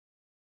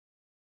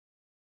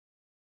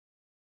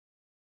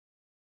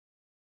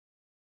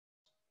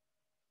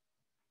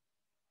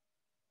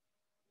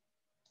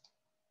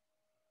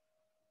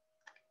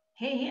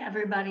Hey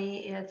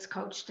everybody, it's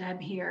Coach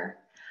Deb here.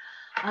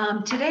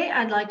 Today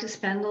I'd like to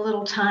spend a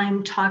little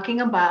time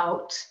talking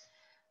about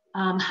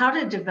how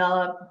to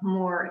develop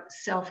more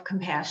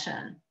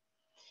self-compassion.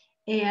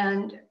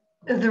 And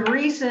the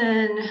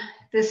reason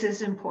this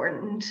is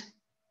important,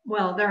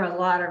 well, there are a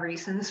lot of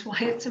reasons why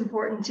it's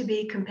important to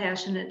be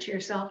compassionate to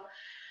yourself.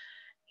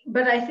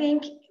 But I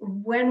think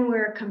when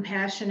we're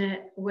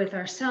compassionate with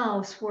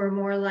ourselves, we're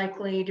more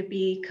likely to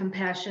be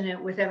compassionate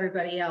with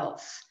everybody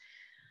else.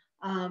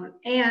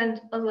 And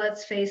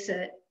let's face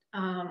it,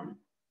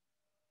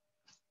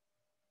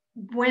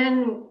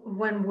 when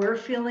we're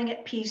feeling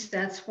at peace,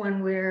 that's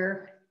when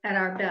we're at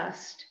our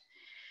best.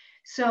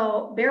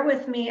 So bear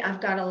with me.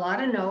 I've got a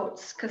lot of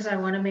notes because I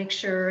want to make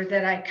sure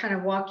that I kind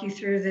of walk you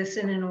through this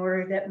in an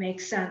order that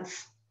makes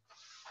sense.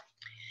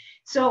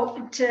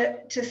 So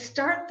to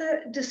start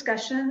the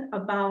discussion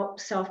about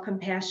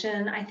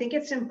self-compassion, I think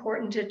it's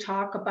important to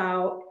talk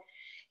about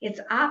its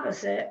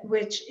opposite,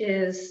 which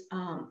is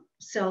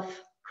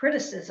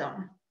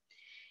self-criticism.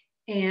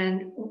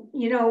 And,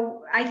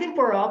 I think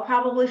we're all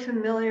probably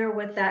familiar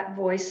with that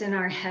voice in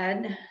our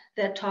head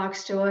that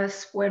talks to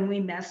us when we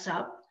mess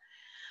up.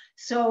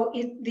 So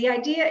the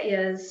idea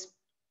is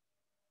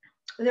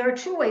there are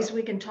two ways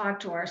we can talk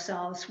to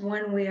ourselves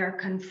when we are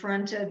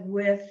confronted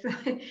with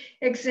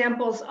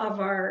examples of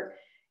our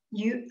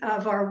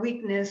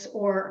weakness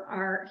or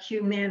our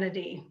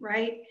humanity,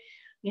 right?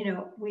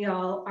 We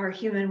all are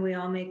human, we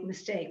all make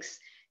mistakes.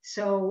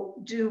 So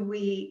do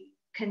we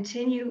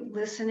continue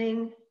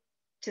listening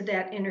to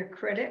that inner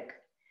critic,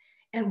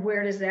 and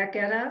where does that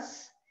get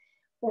us?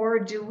 Or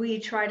do we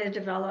try to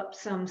develop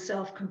some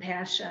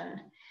self-compassion?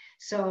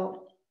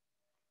 So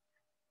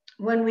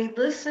when we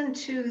listen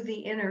to the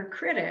inner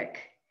critic,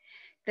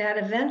 that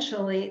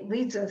eventually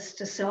leads us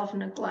to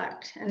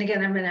self-neglect. And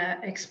again, I'm going to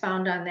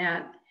expound on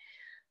that.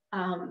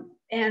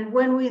 And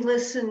when we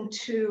listen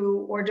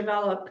to or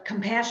develop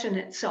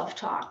compassionate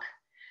self-talk,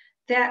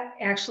 that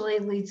actually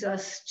leads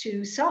us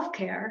to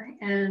self-care.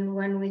 And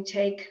when we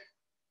take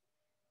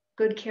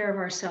good care of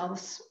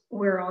ourselves,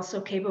 we're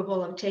also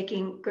capable of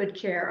taking good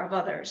care of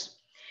others.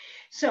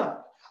 So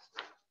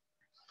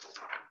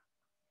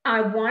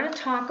I want to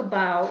talk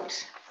about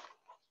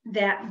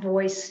that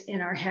voice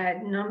in our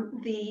head,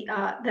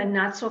 the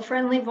not so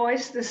friendly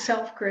voice, the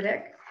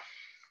self-critic.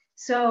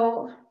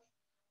 So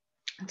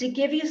to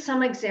give you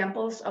some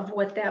examples of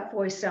what that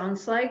voice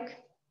sounds like,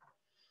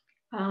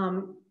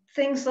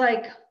 things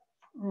like,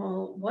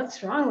 well,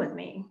 what's wrong with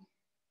me?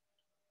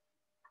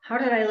 How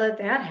did I let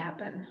that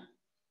happen?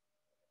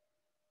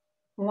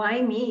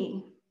 Why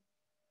me?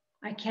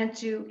 I can't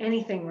do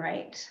anything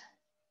right.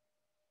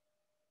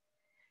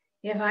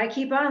 If I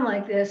keep on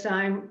like this,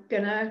 I'm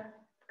gonna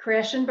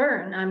crash and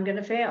burn. I'm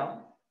gonna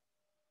fail.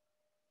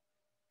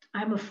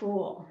 I'm a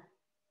fool.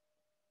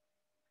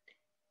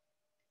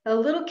 A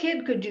little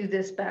kid could do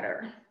this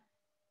better.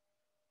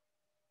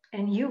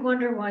 And you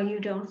wonder why you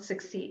don't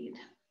succeed.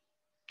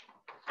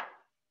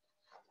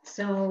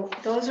 So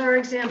those are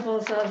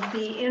examples of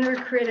the inner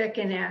critic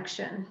in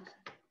action.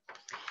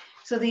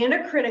 So the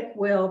inner critic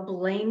will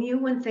blame you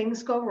when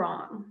things go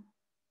wrong,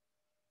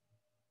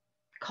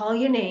 call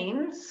you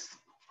names,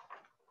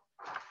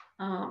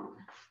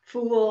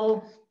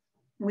 fool,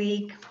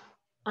 weak,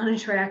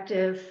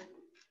 unattractive,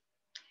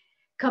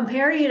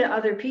 compare you to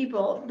other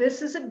people.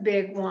 This is a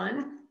big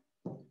one.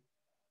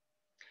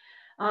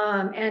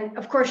 And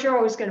of course, you're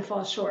always going to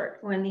fall short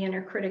when the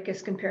inner critic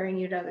is comparing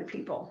you to other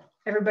people.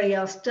 Everybody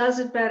else does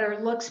it better,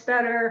 looks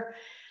better,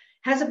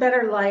 has a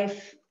better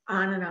life,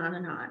 on and on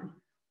and on.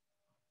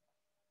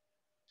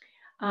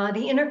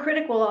 The inner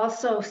critic will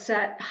also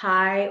set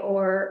high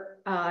or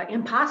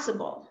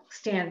impossible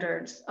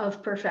standards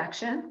of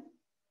perfection.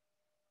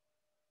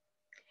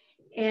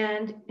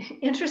 And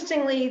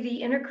interestingly,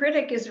 the inner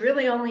critic is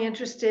really only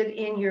interested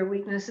in your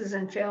weaknesses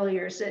and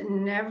failures. It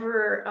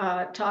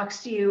never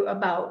talks to you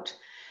about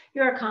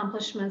your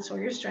accomplishments or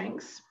your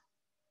strengths.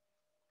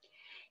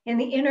 And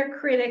the inner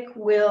critic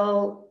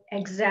will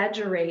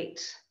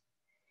exaggerate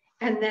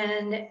and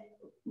then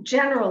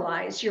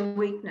generalize your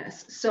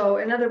weakness. So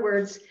in other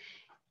words,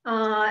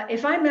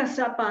 if I mess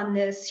up on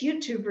this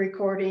YouTube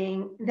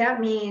recording,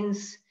 that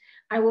means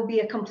I will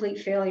be a complete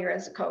failure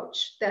as a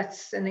coach.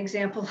 That's an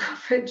example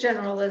of a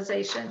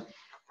generalization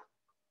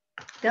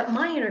that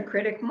my inner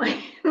critic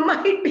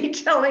might be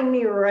telling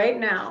me right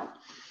now.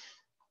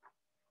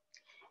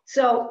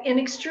 So in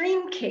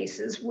extreme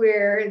cases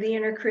where the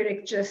inner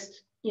critic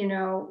just,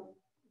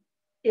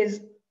 is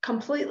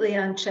completely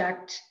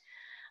unchecked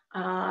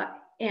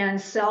and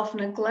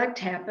self-neglect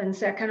happens,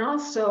 that can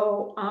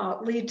also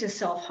lead to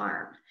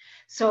self-harm.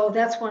 So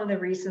that's one of the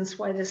reasons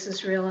why this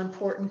is real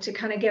important to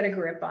kind of get a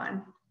grip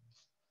on.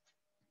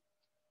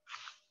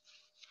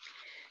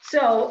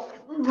 So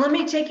let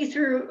me take you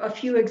through a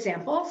few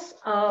examples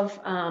of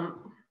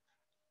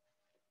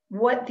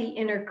what the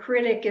inner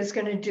critic is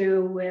going to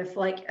do with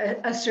like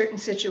a certain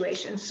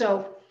situation.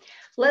 So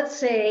let's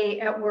say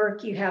at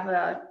work you have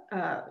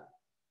a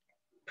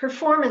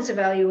performance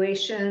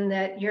evaluation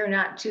that you're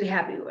not too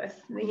happy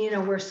with,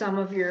 where some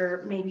of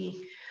your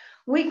maybe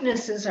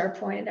weaknesses are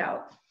pointed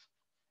out.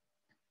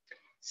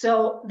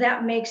 So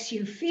that makes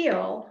you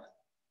feel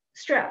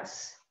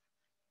stress.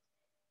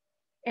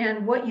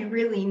 And what you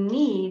really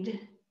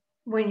need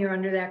when you're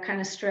under that kind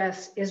of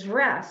stress is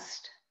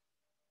rest.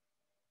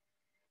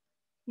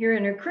 Your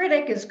inner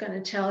critic is going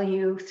to tell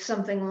you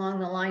something along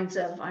the lines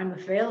of, I'm a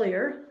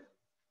failure.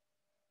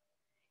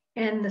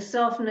 And the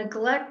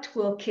self-neglect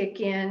will kick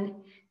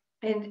in.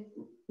 And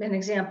an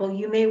example,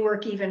 you may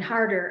work even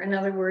harder. In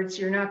other words,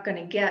 you're not going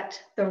to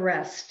get the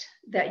rest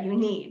that you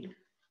need.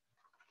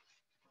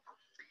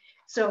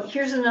 So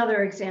here's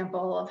another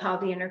example of how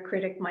the inner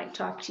critic might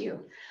talk to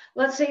you.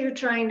 Let's say you're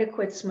trying to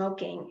quit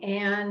smoking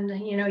and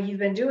you've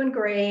been doing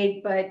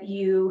great, but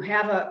you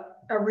have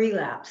a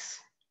relapse.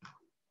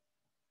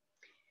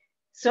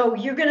 So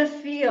you're going to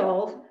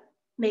feel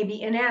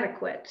maybe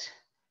inadequate.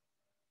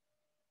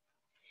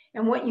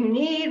 And what you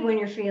need when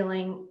you're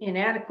feeling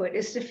inadequate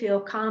is to feel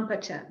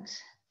competent.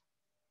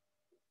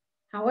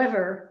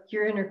 However,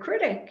 your inner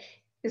critic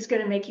is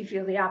going to make you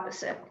feel the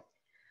opposite.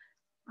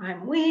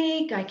 I'm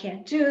weak, I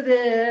can't do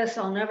this,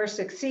 I'll never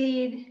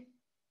succeed.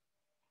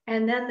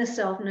 And then the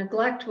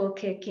self-neglect will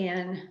kick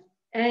in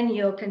and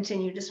you'll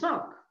continue to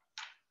smoke.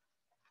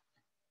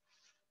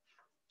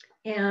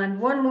 And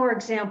one more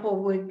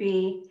example would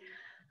be,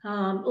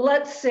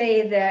 let's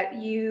say that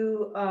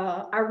you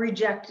are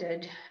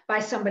rejected by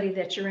somebody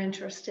that you're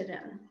interested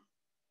in.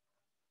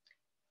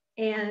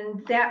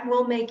 And that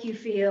will make you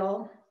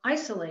feel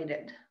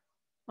isolated,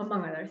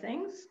 among other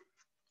things.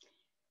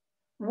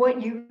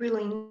 What you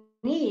really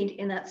need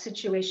in that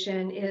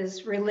situation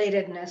is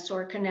relatedness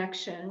or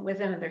connection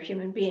with another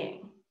human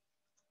being.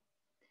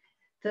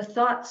 The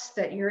thoughts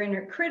that your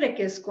inner critic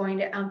is going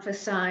to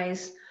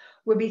emphasize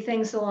would be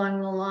things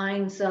along the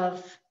lines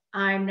of,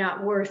 I'm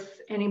not worth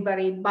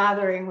anybody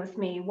bothering with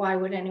me. Why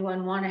would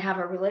anyone want to have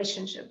a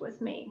relationship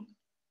with me?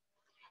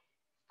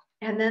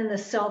 And then the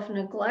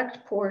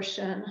self-neglect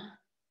portion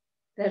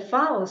that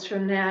follows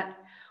from that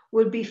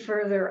would be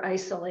further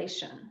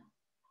isolation.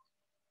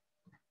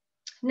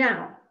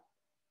 Now,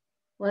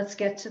 let's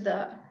get to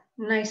the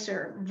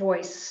nicer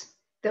voice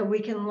that we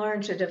can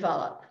learn to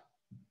develop.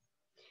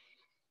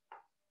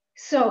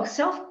 So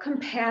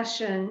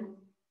self-compassion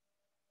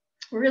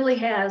really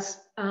has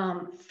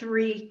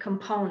three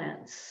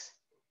components.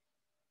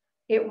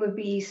 It would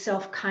be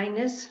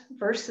self-kindness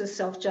versus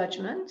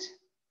self-judgment,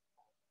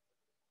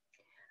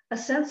 a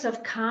sense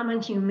of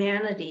common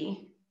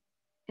humanity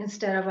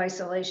instead of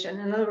isolation.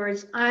 In other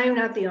words, I'm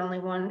not the only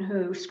one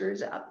who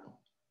screws up.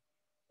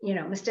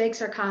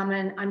 Mistakes are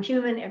common. I'm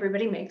human.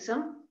 Everybody makes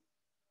them.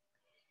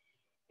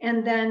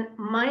 And then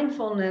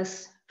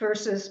mindfulness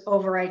versus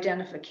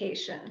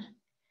over-identification.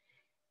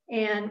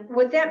 And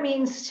what that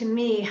means to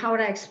me, how would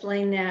I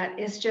explain that,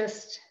 is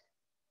just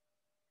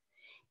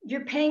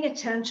you're paying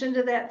attention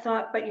to that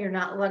thought, but you're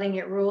not letting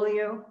it rule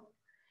you.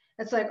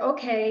 It's like,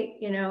 okay,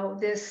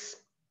 this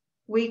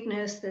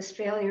weakness, this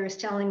failure is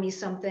telling me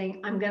something.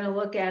 I'm going to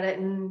look at it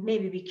and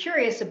maybe be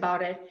curious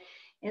about it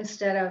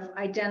instead of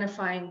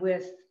identifying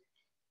with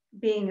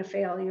being a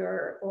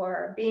failure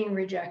or being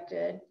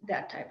rejected,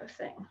 that type of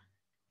thing.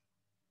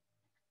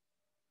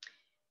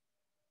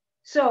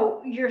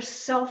 So your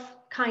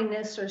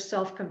self-kindness or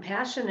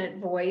self-compassionate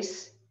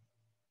voice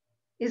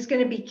is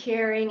going to be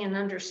caring and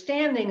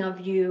understanding of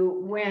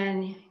you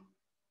when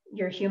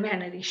your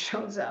humanity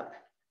shows up.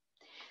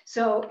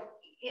 So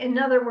in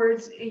other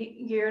words,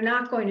 you're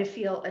not going to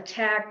feel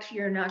attacked.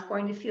 You're not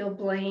going to feel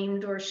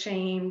blamed or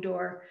shamed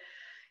or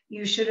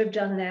you should have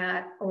done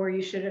that or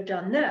you should have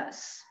done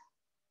this.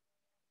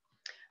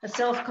 A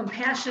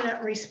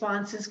self-compassionate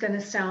response is going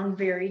to sound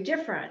very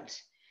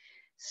different.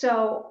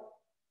 So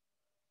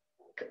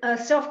a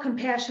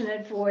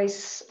self-compassionate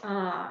voice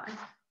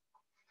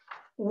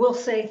will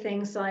say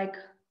things like,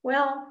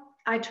 well,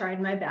 I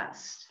tried my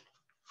best.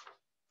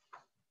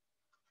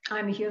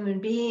 I'm a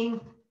human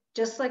being,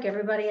 just like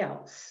everybody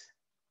else.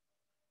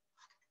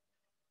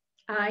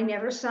 I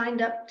never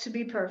signed up to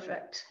be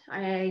perfect.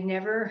 I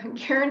never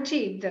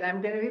guaranteed that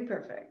I'm going to be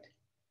perfect.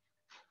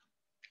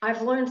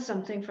 I've learned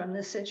something from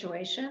this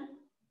situation.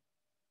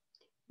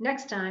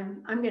 Next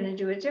time, I'm going to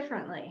do it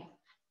differently.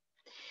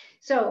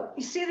 So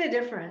you see the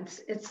difference.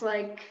 It's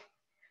like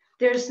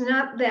there's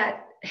not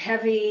that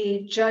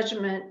heavy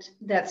judgment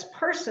that's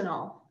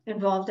personal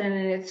involved in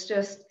it. It's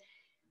just,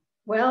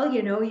 well,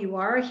 you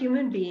are a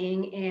human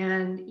being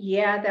and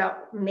yeah,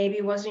 that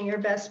maybe wasn't your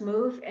best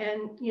move.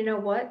 And you know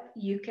what?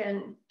 You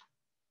can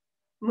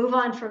move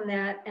on from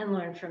that and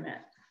learn from it.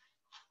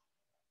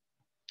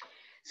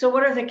 So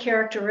what are the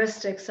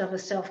characteristics of a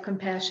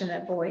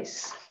self-compassionate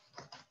voice?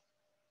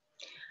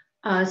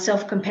 A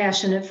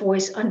self-compassionate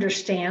voice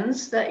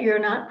understands that you're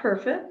not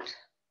perfect.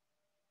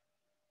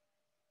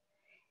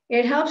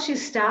 It helps you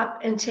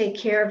stop and take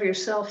care of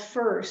yourself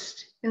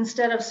first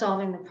instead of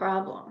solving the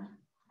problem.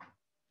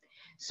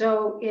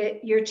 So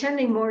you're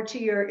tending more to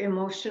your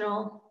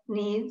emotional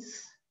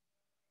needs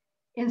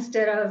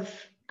instead of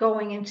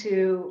going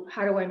into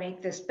how do I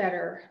make this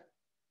better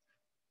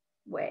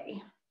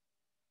way.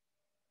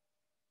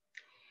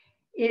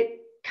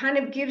 It kind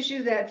of gives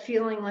you that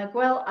feeling like,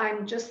 well,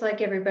 I'm just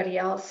like everybody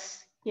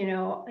else. You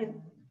know,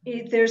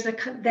 there's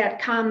that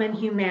common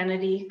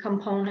humanity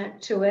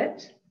component to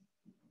it.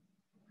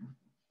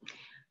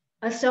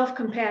 A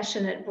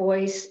self-compassionate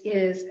voice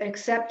is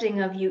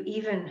accepting of you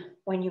even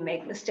when you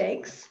make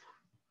mistakes.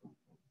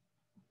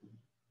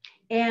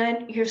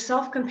 And your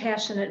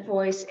self-compassionate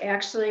voice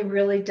actually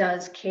really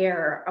does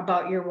care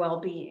about your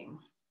well-being.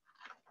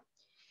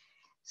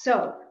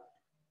 So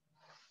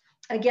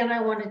again,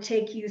 I want to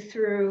take you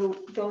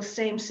through those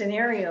same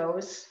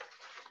scenarios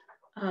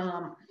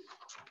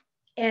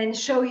and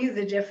show you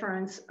the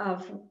difference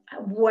of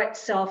what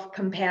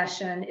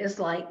self-compassion is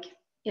like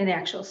in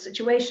actual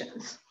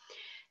situations.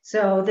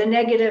 So the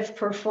negative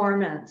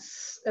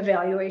performance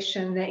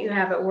evaluation that you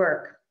have at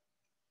work,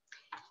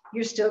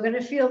 you're still going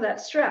to feel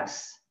that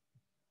stress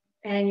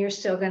and you're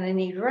still going to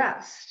need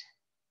rest.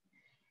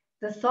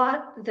 The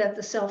thought that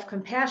the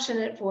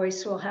self-compassionate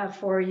voice will have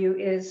for you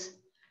is,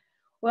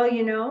 well,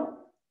 you know,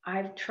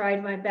 I've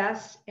tried my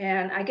best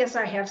and I guess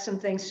I have some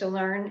things to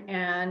learn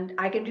and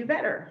I can do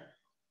better.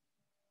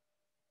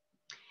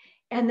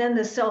 And then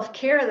the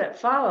self-care that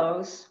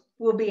follows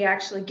will be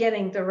actually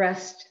getting the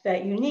rest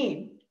that you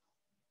need.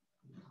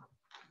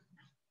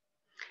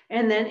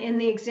 And then in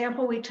the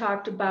example we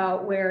talked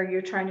about where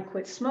you're trying to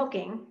quit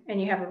smoking and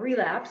you have a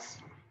relapse,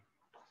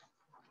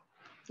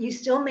 you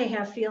still may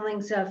have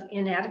feelings of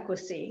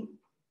inadequacy.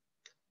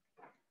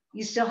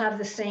 You still have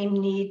the same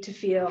need to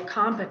feel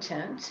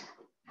competent,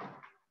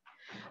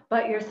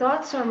 but your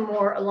thoughts are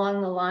more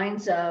along the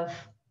lines of,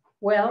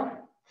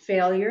 well,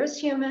 failure is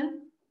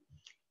human.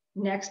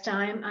 Next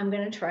time I'm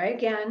going to try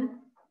again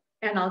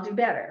and I'll do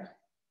better.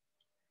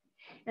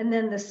 And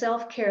then the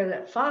self-care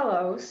that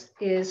follows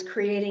is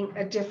creating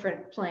a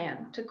different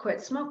plan to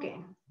quit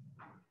smoking.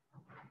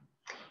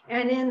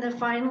 And in the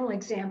final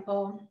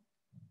example,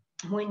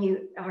 when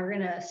you are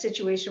in a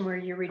situation where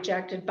you're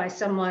rejected by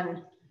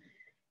someone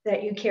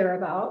that you care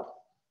about,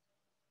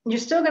 you're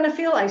still going to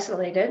feel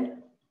isolated.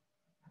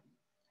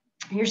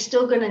 You're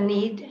still going to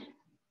need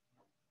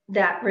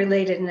that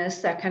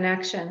relatedness, that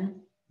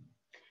connection.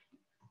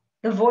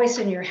 The voice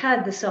in your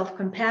head, the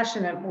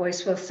self-compassionate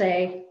voice, will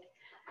say,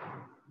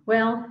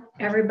 well,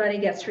 everybody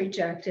gets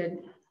rejected.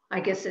 I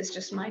guess it's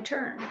just my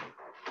turn.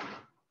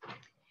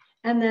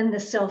 And then the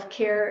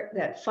self-care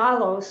that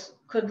follows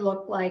could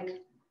look like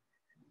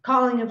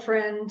calling a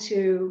friend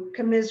to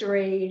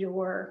commiserate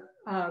or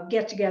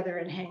get together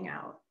and hang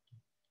out.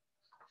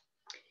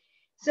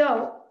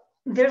 So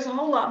there's a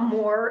whole lot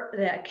more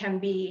that can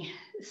be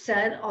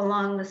said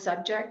along the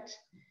subject.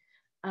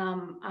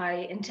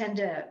 I intend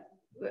to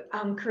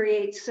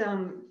create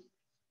some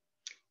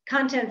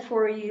content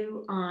for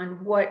you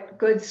on what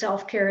good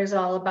self-care is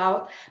all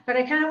about, but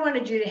I kind of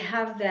wanted you to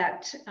have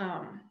that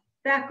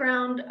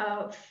background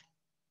of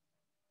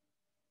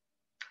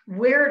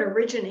where it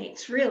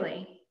originates,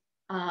 really.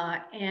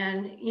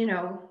 And, you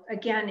know,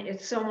 again,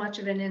 it's so much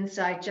of an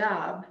inside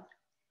job.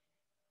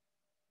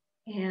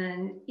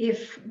 And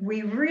if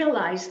we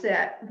realize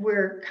that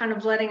we're kind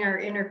of letting our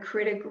inner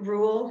critic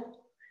rule,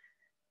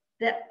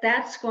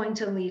 that's going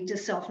to lead to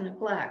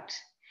self-neglect.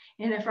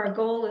 And if our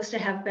goal is to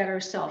have better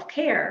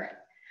self-care,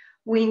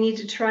 we need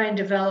to try and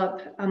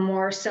develop a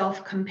more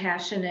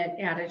self-compassionate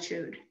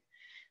attitude.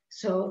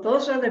 So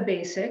those are the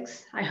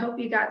basics. I hope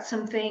you got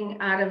something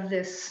out of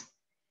this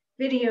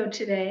video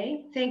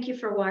today. Thank you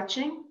for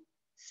watching.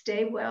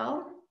 Stay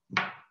well,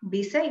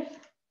 be safe,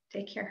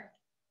 take care.